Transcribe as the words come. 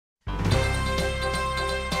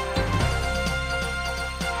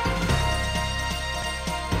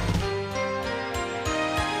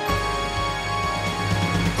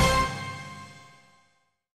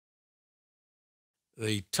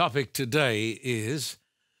The topic today is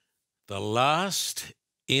the last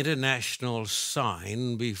international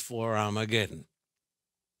sign before Armageddon.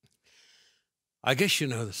 I guess you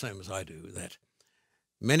know the same as I do that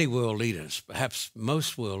many world leaders, perhaps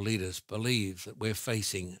most world leaders, believe that we're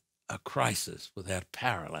facing a crisis without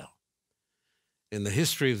parallel in the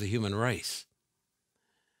history of the human race.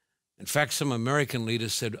 In fact, some American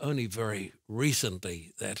leaders said only very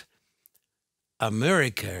recently that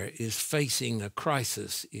America is facing a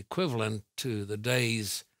crisis equivalent to the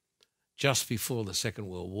days just before the Second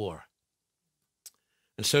World War.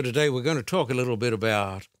 And so today we're going to talk a little bit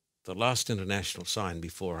about the last international sign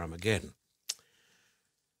before Armageddon.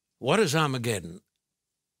 What is Armageddon?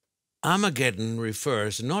 Armageddon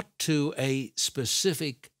refers not to a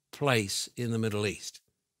specific place in the Middle East,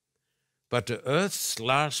 but to Earth's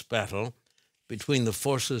last battle between the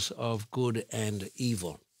forces of good and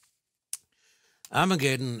evil.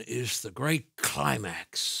 Armageddon is the great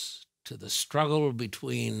climax to the struggle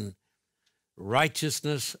between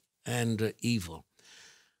righteousness and evil.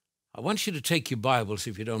 I want you to take your Bibles,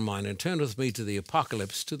 if you don't mind, and turn with me to the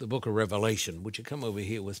Apocalypse, to the book of Revelation. Would you come over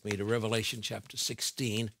here with me to Revelation chapter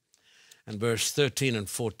 16 and verse 13 and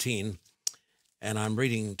 14. And I'm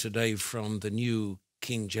reading today from the New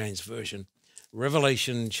King James Version.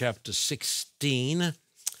 Revelation chapter 16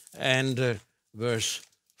 and verse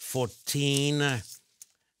 14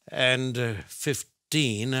 and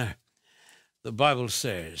 15. The Bible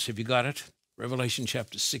says, have you got it? Revelation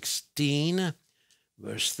chapter 16,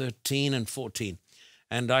 verse 13 and 14.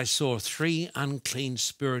 And I saw three unclean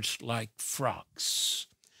spirits like frogs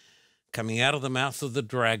coming out of the mouth of the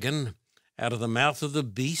dragon, out of the mouth of the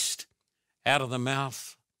beast, out of the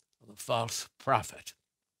mouth of the false prophet.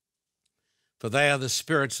 For they are the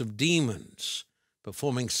spirits of demons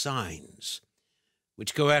performing signs,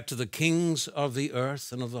 which go out to the kings of the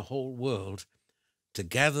earth and of the whole world to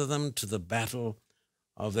gather them to the battle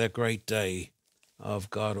of their great day of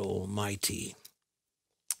God Almighty.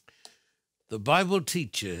 The Bible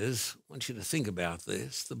teaches, I want you to think about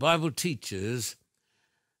this, the Bible teaches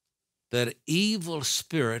that evil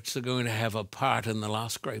spirits are going to have a part in the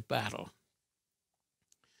last great battle.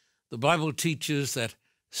 The Bible teaches that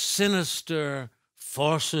sinister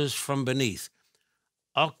forces from beneath,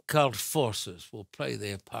 occult forces, will play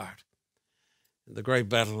their part in the great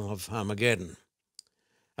battle of Armageddon.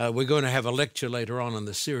 We're going to have a lecture later on in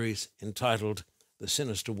the series entitled The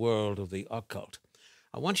Sinister World of the Occult.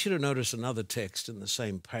 I want you to notice another text in the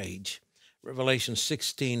same page, Revelation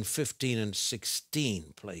 16, 15, and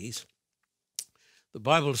 16, please. The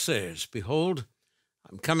Bible says, behold,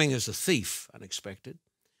 I'm coming as a thief, unexpected.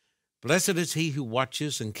 Blessed is he who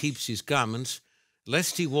watches and keeps his garments,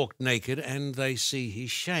 lest he walk naked and they see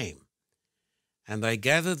his shame. And they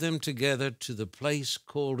gather them together to the place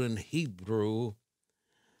called in Hebrew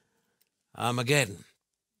Armageddon.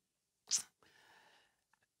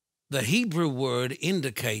 The Hebrew word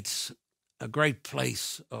indicates a great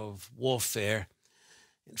place of warfare.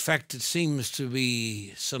 In fact, it seems to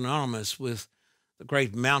be synonymous with the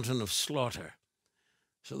great mountain of slaughter.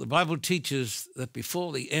 So the Bible teaches that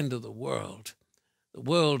before the end of the world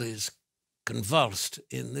is convulsed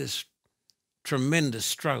in this tremendous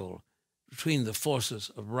struggle between the forces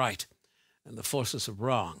of right and the forces of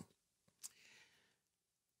wrong.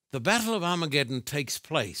 The Battle of Armageddon takes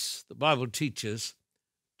place, the Bible teaches,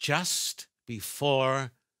 just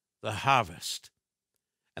before the harvest.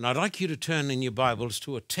 And I'd like you to turn in your Bibles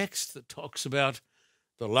to a text that talks about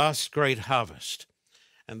the last great harvest.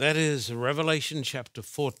 And that is Revelation chapter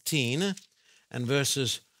 14 and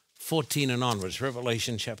verses 14 and onwards.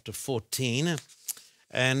 Revelation chapter 14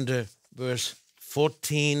 and verse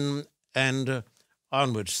 14 and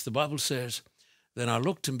onwards. The Bible says, then I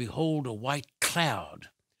looked and behold a white cloud,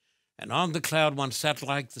 and on the cloud one sat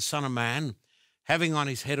like the Son of Man, having on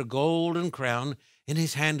his head a golden crown, in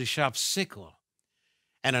his hand a sharp sickle.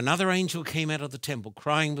 And another angel came out of the temple,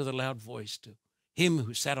 crying with a loud voice to him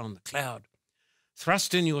who sat on the cloud,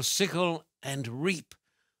 thrust in your sickle and reap,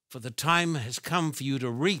 for the time has come for you to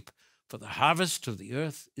reap, for the harvest of the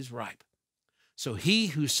earth is ripe. So he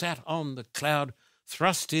who sat on the cloud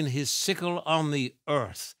thrust in his sickle on the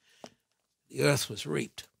earth. The earth was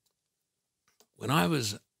reaped. When I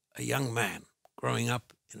was a young man growing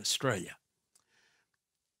up in Australia,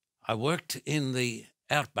 I worked in the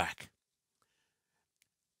outback.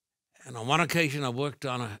 And on one occasion, I worked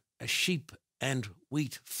on a sheep and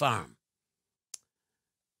wheat farm.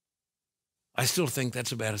 I still think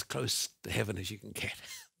that's about as close to heaven as you can get.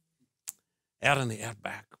 Out in the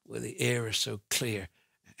outback where the air is so clear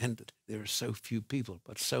and there are so few people,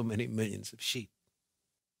 but so many millions of sheep.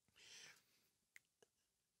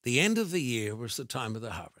 the end of the year was the time of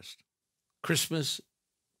the harvest. Christmas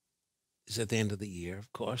is at the end of the year,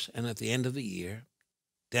 of course, and at the end of the year,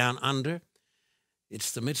 down under,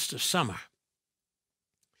 it's the midst of summer.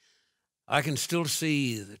 I can still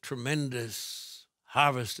see the tremendous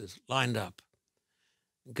harvesters lined up,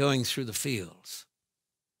 going through the fields.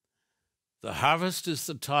 The harvest is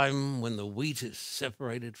the time when the wheat is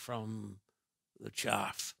separated from the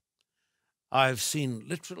chaff. I've seen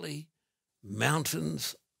literally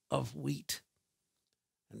mountains of wheat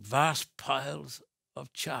and vast piles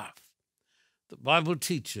of chaff. The Bible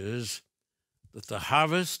teaches that the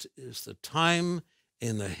harvest is the time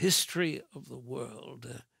in the history of the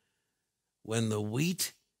world when the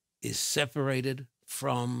wheat is separated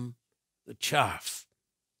from the chaff.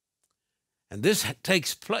 And this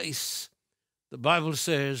takes place, the Bible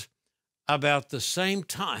says, about the same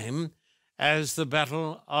time as the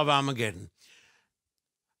Battle of Armageddon.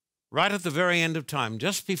 Right at the very end of time,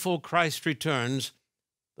 just before Christ returns,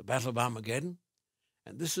 the Battle of Armageddon,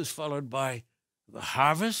 and this is followed by the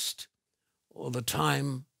harvest, or the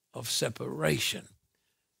time of separation,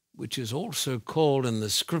 which is also called in the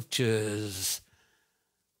Scriptures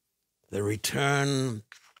the return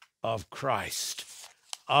of Christ.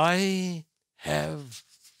 I have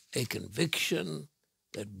a conviction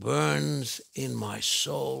that burns in my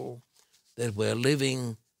soul that we're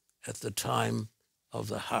living at the time of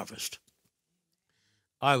the harvest.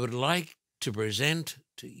 I would like to present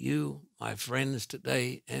to you, my friends,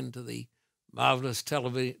 today, and to the marvelous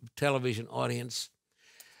television audience,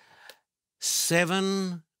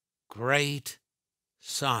 7 great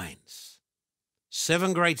signs.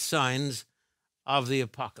 7 great signs of the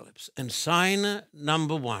apocalypse. And sign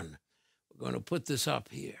number 1, we're going to put this up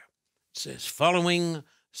here. It says, following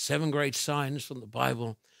 7 great signs from the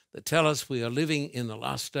Bible that tell us we are living in the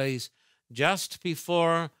last days just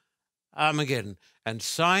before Armageddon. And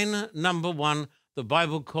sign number 1, the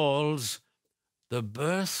Bible calls the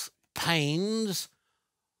birth pains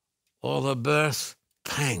or the birth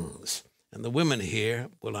pangs. And the women here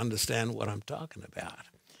will understand what I'm talking about.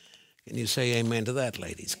 Can you say amen to that,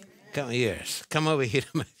 ladies? Come, yes. Come over here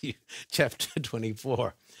to Matthew chapter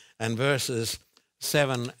 24 and verses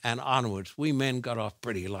 7 and onwards. We men got off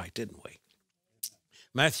pretty light, didn't we?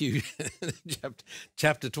 Matthew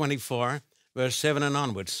chapter 24, verse 7 and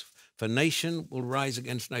onwards. For nation will rise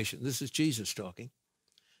against nation. This is Jesus talking.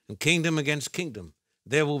 And kingdom against kingdom.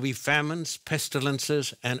 There will be famines,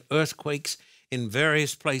 pestilences, and earthquakes in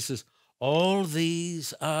various places. All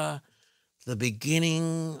these are the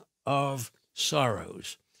beginning of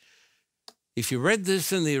sorrows. If you read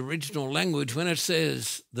this in the original language, when it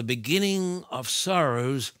says the beginning of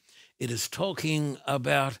sorrows, it is talking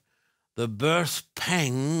about the birth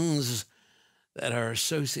pangs that are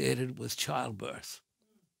associated with childbirth.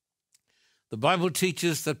 The Bible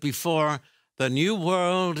teaches that before the new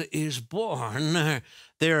world is born,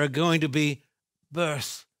 there are going to be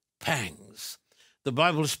birth pangs. The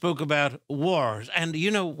Bible spoke about wars. And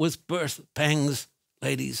you know, with birth pangs,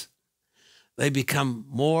 ladies, they become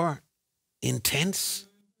more intense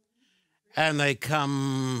and they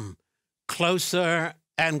come closer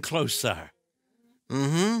and closer.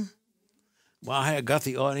 Well, I got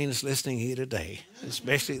the audience listening here today,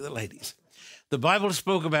 especially the ladies. The Bible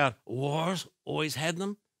spoke about wars, always had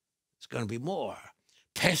them. It's going to be more.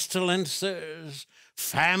 Pestilences,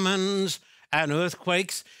 famines, and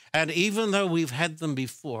earthquakes. And even though we've had them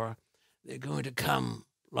before, they're going to come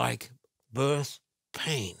like birth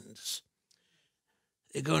pains.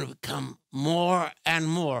 They're going to become more and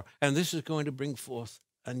more. And this is going to bring forth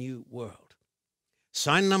a new world.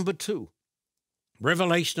 Sign number 2,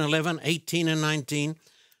 Revelation 11, 18 and 19,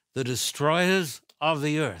 the destroyers of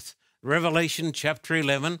the earth. Revelation chapter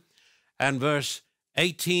 11 and verse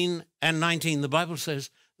 18 and 19, the Bible says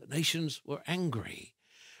the nations were angry,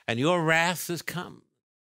 and your wrath has come,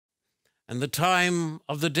 and the time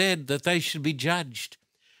of the dead that they should be judged,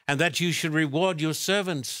 and that you should reward your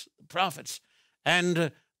servants, the prophets,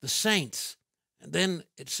 and the saints. And then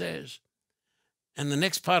it says, and the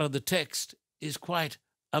next part of the text is quite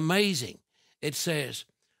amazing. It says,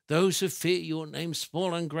 those who fear your name,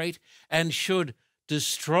 small and great, and should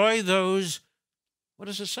destroy those, what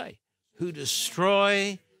does it say? Who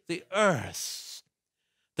destroy the earth.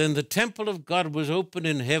 Then the temple of God was opened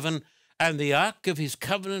in heaven, and the ark of his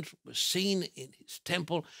covenant was seen in his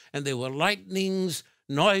temple, and there were lightnings,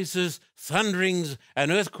 noises, thunderings,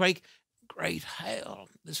 an earthquake, great hail.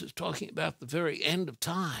 This is talking about the very end of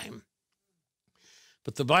time.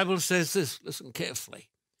 But the Bible says this, listen carefully.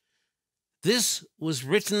 This was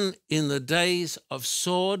written in the days of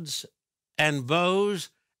swords and bows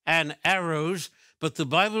and arrows, but the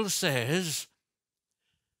Bible says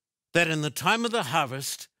that in the time of the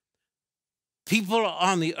harvest, people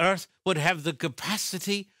on the earth would have the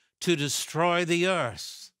capacity to destroy the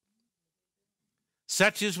earth,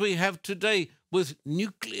 such as we have today with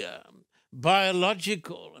nuclear,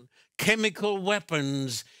 biological, and chemical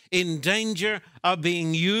weapons in danger of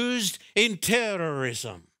being used in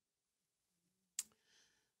terrorism.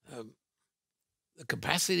 The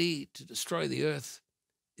capacity to destroy the earth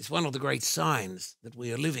is one of the great signs that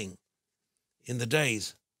we are living in the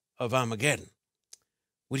days of Armageddon.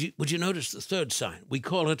 Would you notice the third sign? We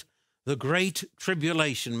call it the Great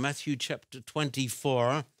Tribulation, Matthew chapter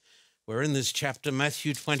 24. We're in this chapter,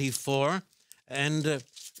 Matthew 24, and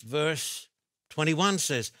verse 21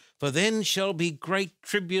 says, "For then shall be great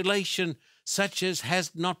tribulation, such as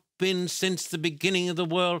has not been since the beginning of the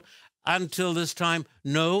world until this time,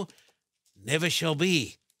 no, never shall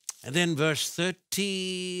be." And then verse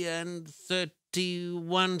 30 and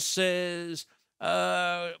 31 says,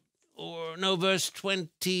 verse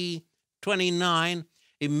 29,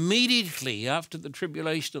 "Immediately after the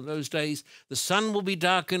tribulation of those days, the sun will be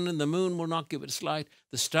darkened and the moon will not give its light.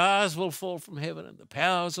 The stars will fall from heaven and the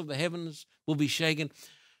powers of the heavens will be shaken.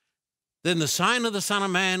 Then the sign of the Son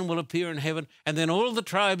of Man will appear in heaven, and then all the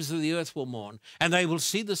tribes of the earth will mourn, and they will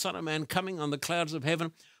see the Son of Man coming on the clouds of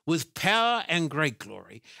heaven with power and great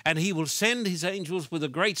glory. And he will send his angels with a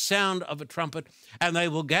great sound of a trumpet, and they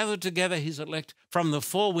will gather together his elect from the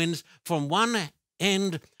four winds, from one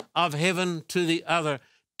end of heaven to the other."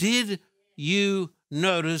 Did you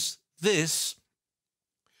notice this?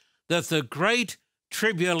 That the great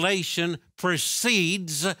tribulation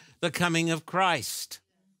precedes the coming of Christ.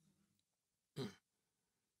 I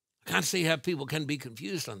can't see how people can be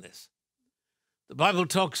confused on this. The Bible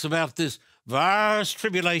talks about this vast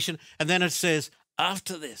tribulation, and then it says,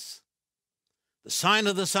 after this, the sign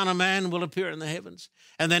of the Son of Man will appear in the heavens,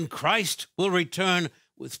 and then Christ will return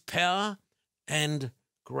with power and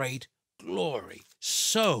great glory.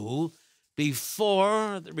 So,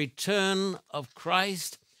 before the return of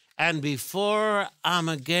Christ and before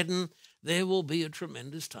Armageddon, there will be a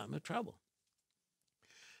tremendous time of trouble.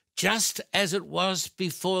 Just as it was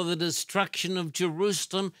before the destruction of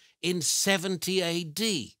Jerusalem in 70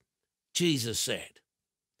 AD, Jesus said.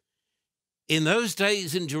 In those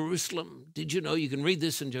days in Jerusalem, did you know, you can read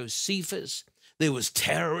this in Josephus, there was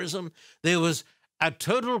terrorism, there was a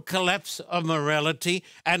total collapse of morality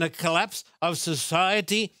and a collapse of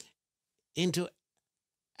society into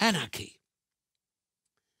anarchy.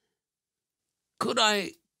 Could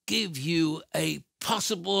I give you a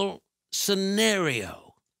possible scenario?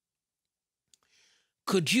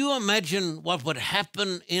 Could you imagine what would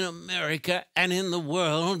happen in America and in the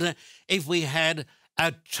world if we had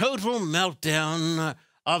a total meltdown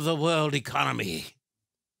of the world economy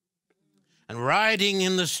and rioting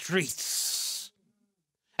in the streets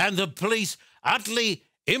and the police utterly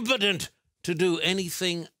impotent to do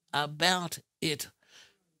anything about it?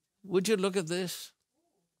 Would you look at this?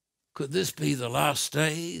 Could this be the last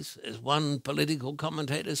days, as one political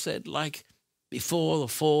commentator said, like before the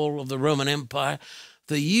fall of the Roman Empire?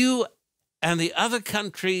 You and the other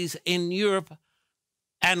countries in Europe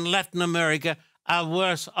and Latin America are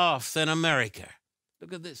worse off than America.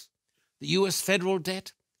 Look at this. The U.S. federal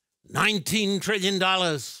debt, $19 trillion.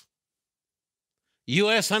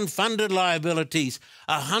 U.S. unfunded liabilities,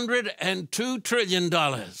 $102 trillion.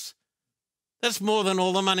 That's more than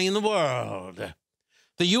all the money in the world.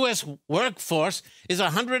 The U.S. workforce is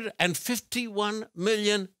 151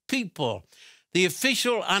 million people. The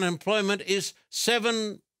official unemployment is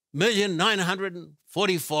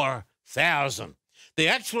 7,944,000. The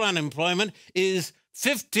actual unemployment is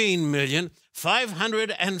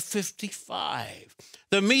 15,555,000.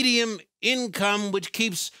 The median income, which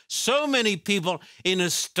keeps so many people in a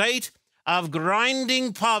state of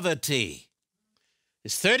grinding poverty,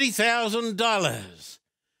 is $30,000.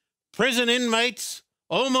 Prison inmates,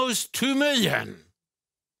 almost 2 million.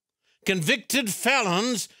 Convicted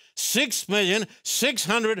felons,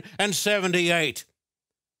 6,678,000.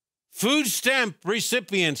 Food stamp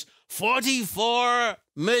recipients,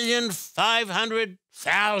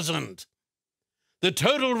 44,500,000. The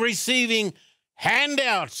total receiving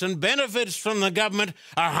handouts and benefits from the government,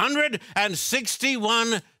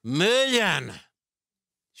 161 million.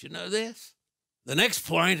 Did you know this? The next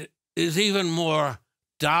point is even more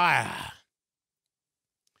dire.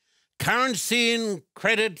 Currency and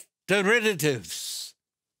credit derivatives,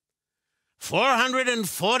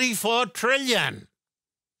 444 trillion.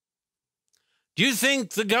 Do you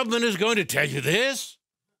think the government is going to tell you this?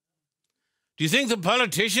 Do you think the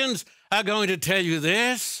politicians are going to tell you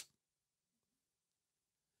this?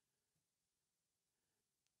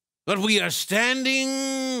 But we are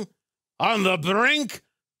standing on the brink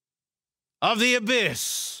of the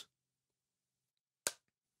abyss.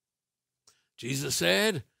 Jesus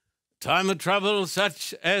said, time of trouble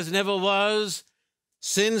such as never was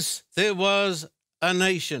since there was a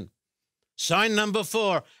nation. Sign number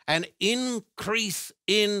 4, an increase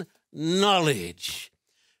in knowledge.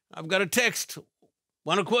 I've got a text,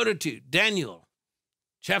 want to quote it to you, Daniel,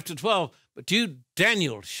 chapter 12. But you,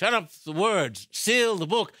 Daniel, shut up the words, seal the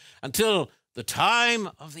book until the time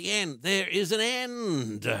of the end. There is an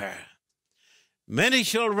end. Many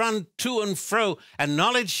shall run to and fro, and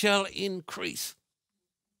knowledge shall increase.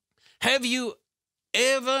 Have you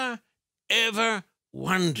ever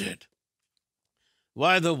wondered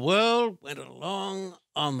why the world went along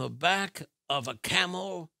on the back of a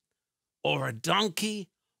camel or a donkey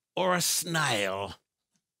or a snail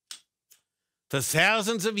for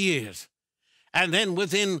thousands of years? And then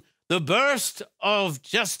within the burst of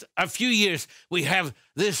just a few years, we have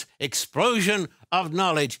this explosion of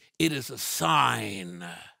knowledge. It is a sign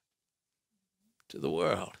to the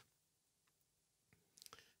world.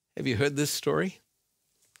 Have you heard this story?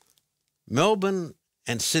 Melbourne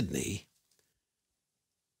and Sydney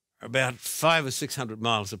are about 500 or 600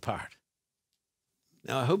 miles apart.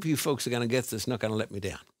 Now, I hope you folks are going to get this, not going to let me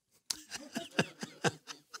down.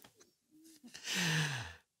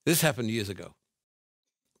 This happened years ago.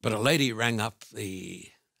 But a lady rang up the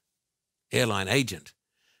airline agent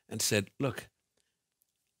and said, look,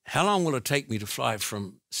 how long will it take me to fly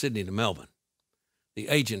from Sydney to Melbourne? The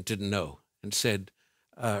agent didn't know and said,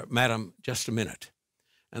 madam, just a minute.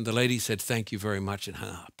 And the lady said, thank you very much, and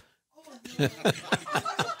hung up.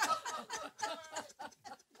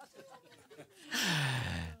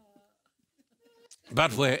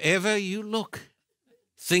 But wherever you look,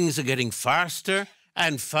 things are getting faster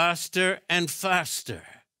and faster and faster.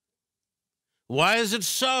 Why is it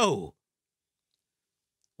so?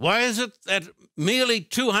 Why is it that merely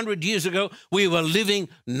 200 years ago we were living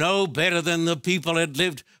no better than the people had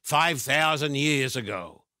lived 5,000 years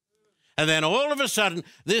ago? And then all of a sudden,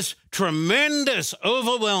 this tremendous,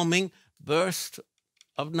 overwhelming burst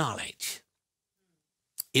of knowledge.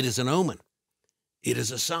 It is an omen. It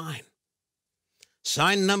is a sign.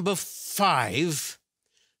 Sign number 5,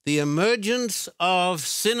 the emergence of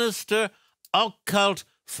sinister occult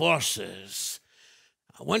forces.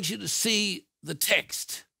 I want you to see the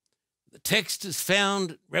text. The text is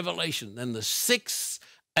found in Revelation. Then the 6th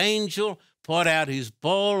angel poured out his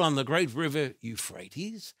bowl on the great river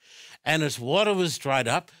Euphrates, and its water was dried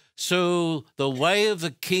up, so the way of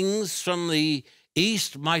the kings from the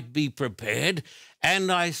east might be prepared.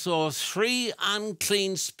 And I saw 3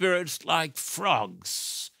 unclean spirits like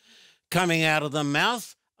frogs coming out of the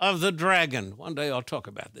mouth of the dragon. One day I'll talk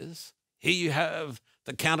about this. Here you have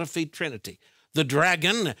the counterfeit trinity. The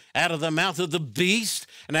dragon out of the mouth of the beast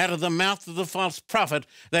and out of the mouth of the false prophet.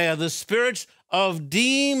 They are the spirits of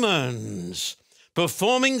demons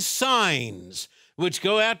performing signs which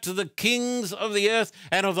go out to the kings of the earth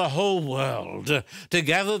and of the whole world to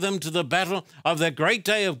gather them to the battle of the great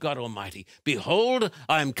day of God Almighty. Behold,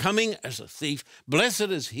 I am coming as a thief. Blessed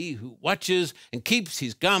is he who watches and keeps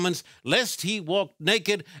his garments, lest he walk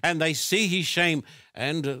naked and they see his shame.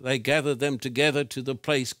 And they gather them together to the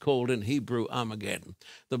place called in Hebrew Armageddon.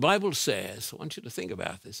 The Bible says, I want you to think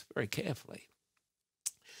about this very carefully.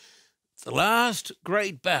 The last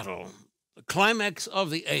great battle, the climax of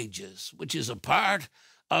the ages, which is a part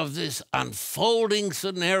of this unfolding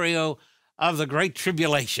scenario of the Great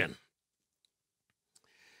Tribulation.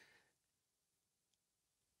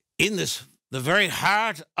 In this, the very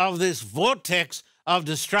heart of this vortex of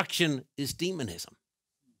destruction is demonism.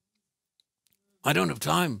 I don't have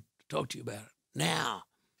time to talk to you about it now.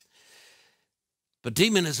 But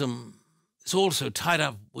demonism is also tied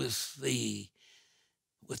up with the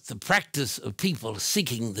practice of people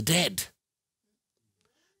seeking the dead,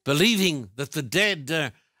 believing that the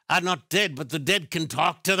dead are not dead, but the dead can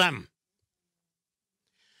talk to them.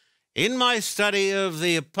 In my study of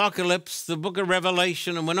the Apocalypse, the book of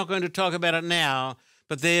Revelation, and we're not going to talk about it now,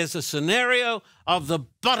 but there's a scenario of the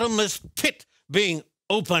bottomless pit being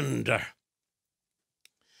opened.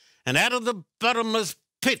 And out of the bottomless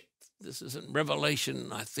pit, this is in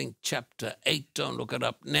Revelation, I think, chapter 8, don't look it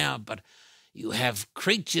up now, but you have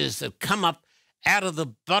creatures that come up out of the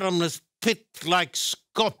bottomless pit like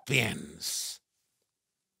scorpions.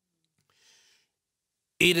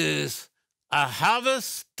 It is a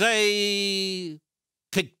Harvest Day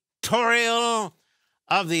pictorial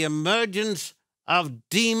of the emergence of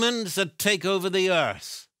demons that take over the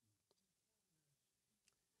earth.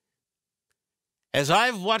 As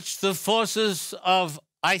I've watched the forces of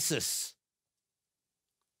ISIS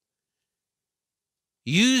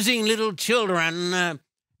using little children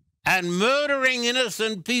and murdering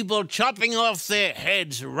innocent people, chopping off their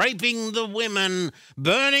heads, raping the women,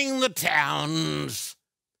 burning the towns.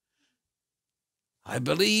 I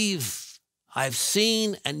believe I've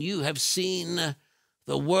seen, and you have seen,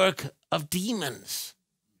 the work of demons.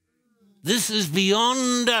 This is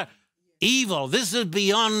beyond evil. This is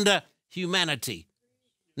beyond humanity.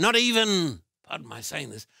 Not even, pardon my saying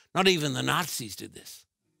this, not even the Nazis did this.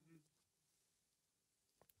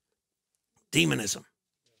 Demonism.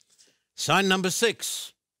 Sign number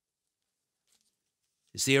 6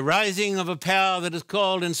 is the arising of a power that is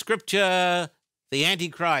called in Scripture the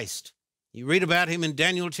Antichrist. You read about him in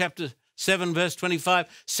Daniel chapter 7, verse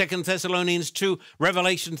 25, 2 Thessalonians 2,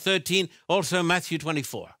 Revelation 13, also Matthew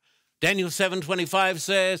 24. Daniel 7:25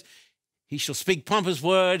 says, he shall speak pompous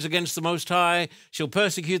words against the Most High, shall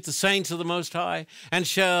persecute the saints of the Most High, and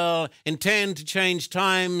shall intend to change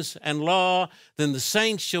times and law. Then the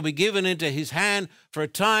saints shall be given into his hand for a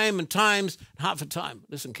time and times, half a time.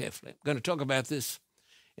 Listen carefully. I'm going to talk about this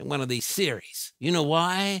in one of these series. You know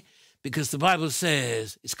why? Because the Bible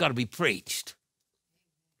says it's got to be preached.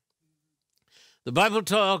 The Bible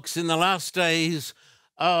talks in the last days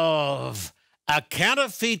of a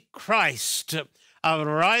counterfeit Christ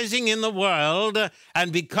arising in the world,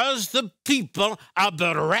 and because the people are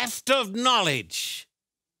bereft of knowledge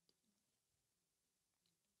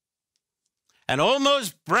and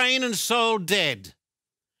almost brain and soul dead,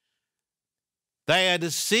 they are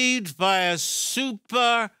deceived by a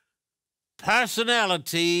super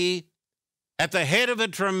personality at the head of a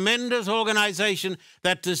tremendous organization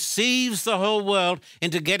that deceives the whole world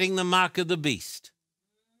into getting the mark of the beast.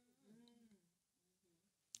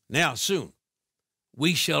 Now, soon,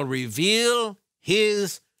 we shall reveal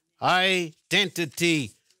his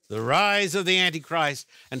identity, the rise of the Antichrist.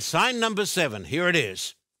 And sign number 7, here it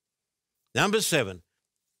is. Number 7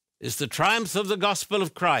 is the triumph of the gospel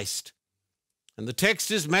of Christ. And the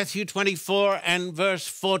text is Matthew 24 and verse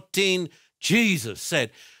 14. Jesus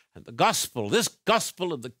said, and the gospel, this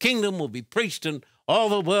gospel of the kingdom will be preached in all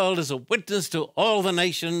the world as a witness to all the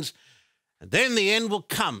nations. And then the end will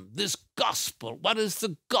come. This gospel. What is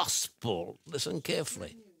the gospel? Listen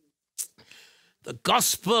carefully. The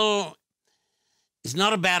gospel is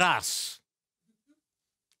not about us.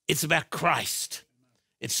 It's about Christ.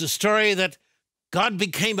 It's the story that God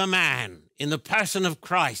became a man in the person of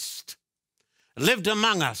Christ, lived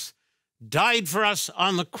among us, died for us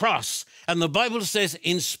on the cross. And the Bible says,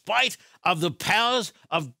 in spite of the powers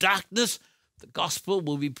of darkness, the gospel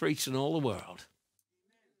will be preached in all the world.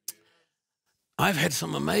 I've had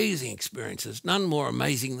some amazing experiences, none more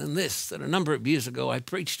amazing than this, that a number of years ago I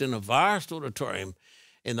preached in a vast auditorium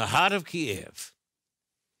in the heart of Kiev.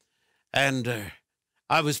 And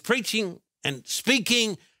I was preaching and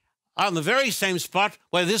speaking on the very same spot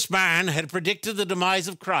where this man had predicted the demise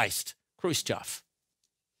of Christ, Khrushchev.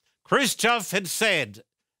 Khrushchev had said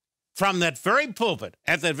from that very pulpit,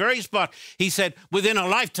 at that very spot, he said, within a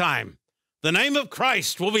lifetime, the name of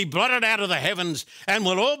Christ will be blotted out of the heavens and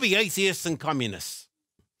we'll all be atheists and communists.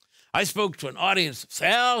 I spoke to an audience of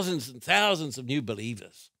thousands and thousands of new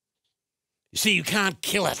believers. You see, you can't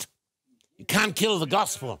kill it. You can't kill the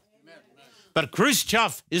gospel. But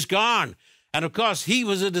Khrushchev is gone. And of course, he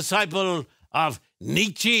was a disciple of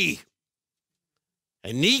Nietzsche.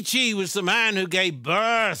 And Nietzsche was the man who gave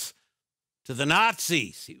birth to the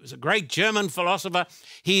Nazis. He was a great German philosopher.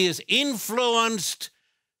 He has influenced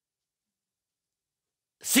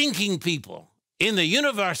thinking people in the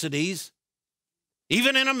universities,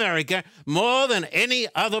 even in America, more than any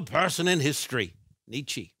other person in history.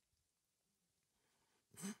 Nietzsche.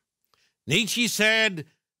 Nietzsche said,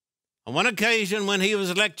 on one occasion when he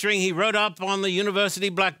was lecturing, he wrote up on the university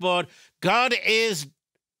blackboard, God is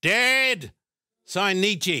dead, sign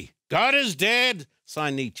Nietzsche. God is dead,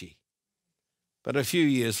 sign Nietzsche. But a few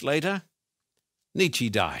years later,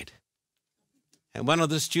 Nietzsche died. And one of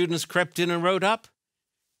the students crept in and wrote up,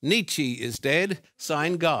 Nietzsche is dead,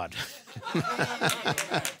 sign God.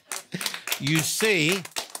 You see,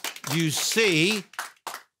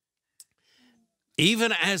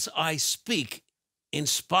 even as I speak, in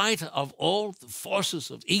spite of all the forces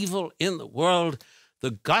of evil in the world, the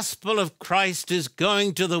gospel of Christ is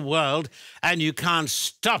going to the world, and you can't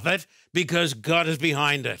stop it because God is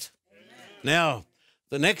behind it. Amen. Now,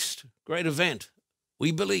 the next great event,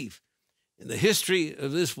 we believe, in the history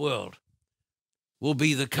of this world will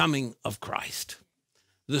be the coming of Christ.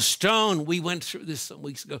 The stone, we went through this some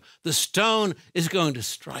weeks ago, the stone is going to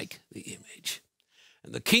strike the image.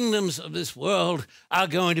 And the kingdoms of this world are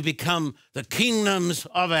going to become the kingdoms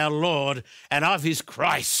of our Lord and of his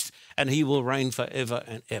Christ, and he will reign forever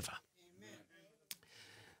and ever. Amen.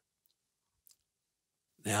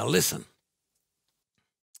 Now listen.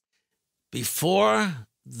 Before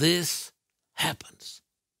this happens,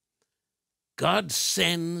 God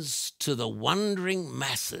sends to the wondering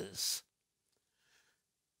masses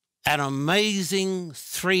an amazing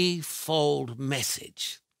threefold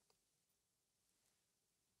message.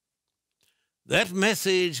 That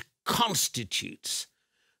message constitutes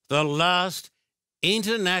the last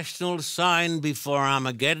international sign before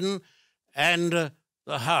Armageddon and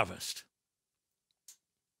the harvest.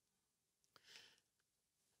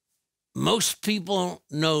 Most people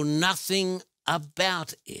know nothing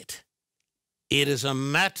about it. It is a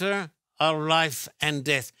matter of life and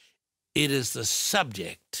death. It is the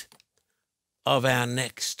subject of our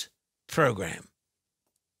next program,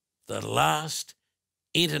 the last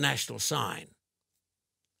international sign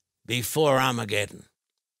before Armageddon.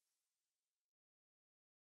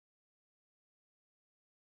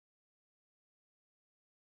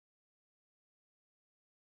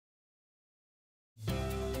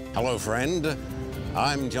 Hello, friend.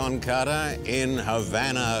 I'm John Carter in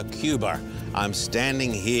Havana, Cuba. I'm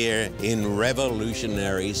standing here in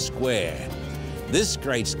Revolutionary Square. This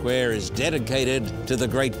great square is dedicated to the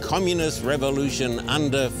great communist revolution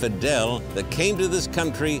under Fidel that came to this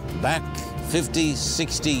country back 50,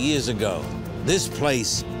 60 years ago. This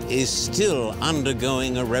place is still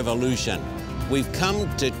undergoing a revolution. We've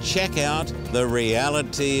come to check out the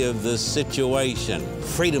reality of the situation.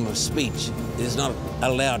 Freedom of speech is not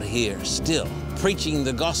allowed here still. Preaching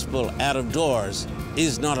the gospel out of doors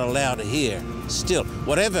is not allowed here still.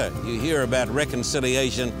 Whatever you hear about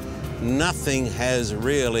reconciliation, nothing has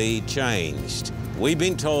really changed. We've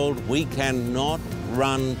been told we cannot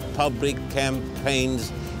run public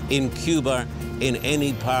campaigns in Cuba in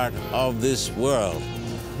any part of this world.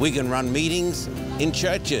 We can run meetings in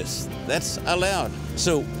churches. That's allowed.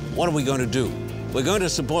 So what are we going to do? We're going to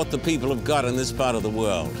support the people of God in this part of the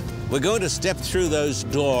world. We're going to step through those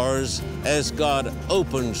doors as God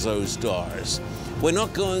opens those doors. We're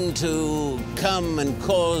not going to come and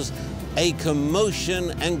cause a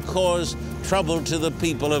commotion and cause trouble to the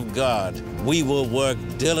people of God. We will work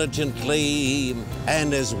diligently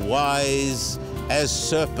and as wise as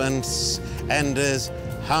serpents and as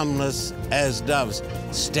harmless as doves.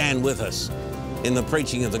 Stand with us in the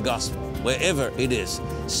preaching of the gospel, wherever it is.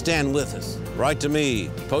 Stand with us. Write to me,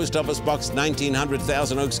 Post Office Box 1900,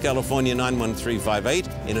 Thousand Oaks, California 91358.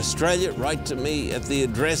 In Australia, write to me at the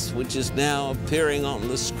address which is now appearing on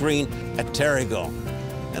the screen at Terrigal.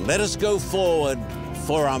 And let us go forward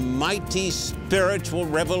for a mighty spiritual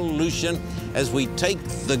revolution as we take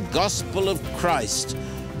the gospel of Christ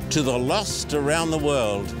to the lost around the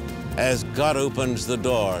world as God opens the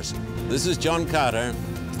doors. This is John Carter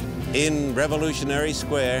in Revolutionary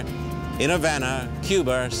Square in Havana,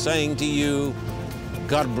 Cuba, saying to you,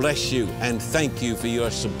 God bless you and thank you for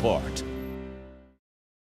your support.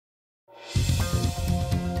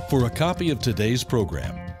 For a copy of today's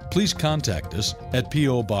program, please contact us at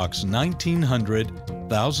P.O. Box 1900,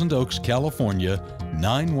 Thousand Oaks, California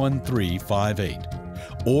 91358.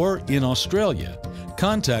 Or in Australia,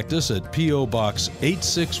 contact us at P.O. Box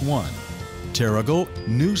 861, Terrigal,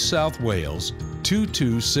 New South Wales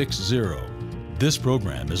 2260. This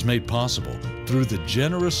program is made possible through the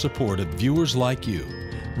generous support of viewers like you.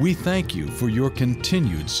 We thank you for your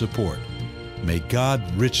continued support. May God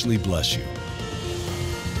richly bless you.